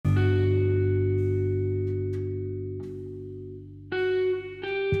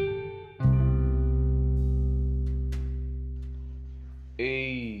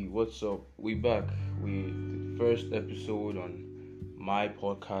what's up? We back with the first episode on my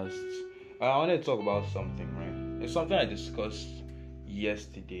podcast. I want to talk about something, right? It's something I discussed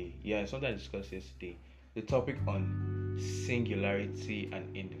yesterday. Yeah, it's something I discussed yesterday. The topic on singularity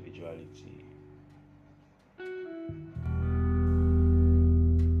and individuality.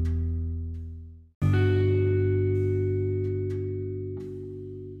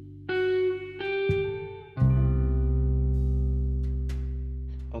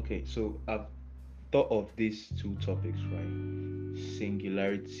 Okay, so I've thought of these two topics, right?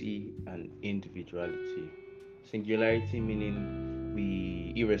 Singularity and individuality. Singularity meaning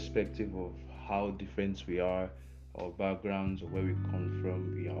we, irrespective of how different we are, our backgrounds, or where we come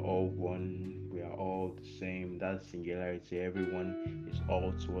from, we are all one, we are all the same. That's singularity. Everyone is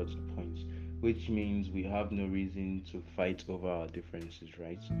all towards the point, which means we have no reason to fight over our differences,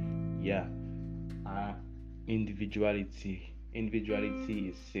 right? Yeah, uh, individuality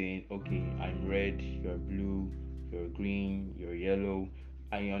is saying, okay, I'm red, you're blue, you're green, you're yellow.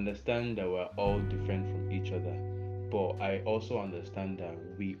 I understand that we're all different from each other, but I also understand that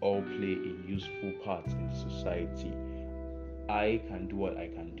we all play a useful part in society. I can do what I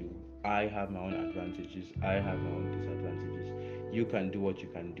can do. I have my own advantages. I have my own disadvantages. You can do what you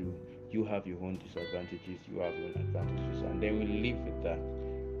can do. You have your own disadvantages. You have your own advantages, and then we live with that.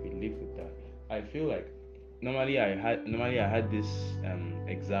 We live with that. I feel like normally I had this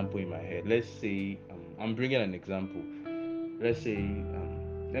example in my head. Let's say I'm bringing an example. Let's say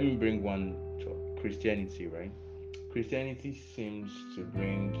let me bring one to Christianity, right? Christianity seems to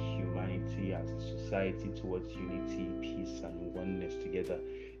bring humanity as a society towards unity, peace, and oneness together,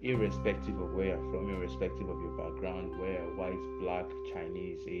 irrespective of where you're from, irrespective of your background, whether you're white, black,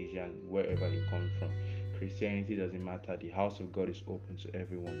 Chinese, Asian, wherever you come from. Christianity doesn't matter. The house of God is open to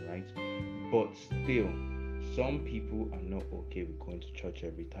everyone, right? But still, some people are not okay with going to church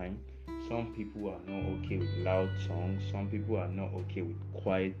every time. Some people are not okay with loud songs. Some people are not okay with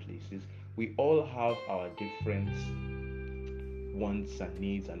quiet places. We all have our different wants and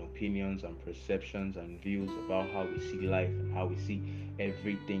needs and opinions and perceptions and views about how we see life and how we see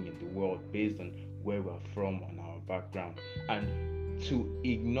everything in the world based on where we're from and our background. And to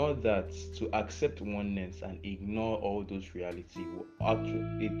ignore that, to accept oneness and ignore all those reality,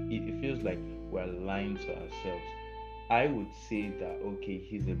 actually, it feels like we're lying to ourselves. I would say that okay,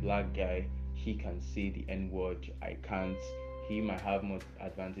 he's a black guy, he can say the N word, I can't. He might have more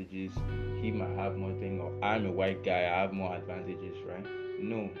advantages, he might have more thing, or I'm a white guy, I have more advantages, right?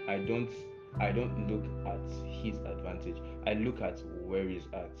 No, I don't look at his advantage. I look at where he's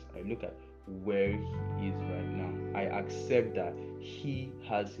at. I look at where he is right now. I accept that he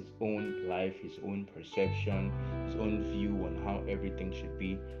has his own life, his own perception, his own view on how everything should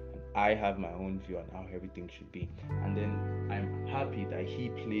be, I have my own view on how everything should be. And then I'm happy that he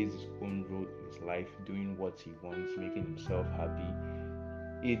plays his own role in his life, doing what he wants, making himself happy.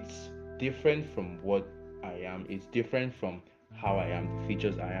 It's different from what I am, it's different from how I am, the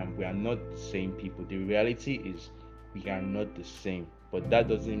features I am. We are not the same people. The reality is we are not the same. But that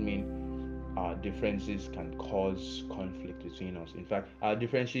doesn't mean our differences can cause conflict between us. In fact, our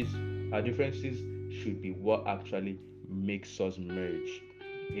differences should be what actually makes us merge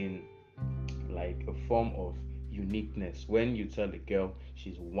in like a form of uniqueness. When you tell a girl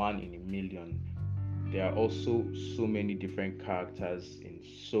she's one in a million, there are also so many different characters in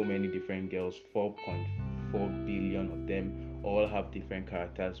so many different girls. 4.4 billion of them all have different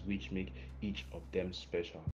characters, which make each of them special.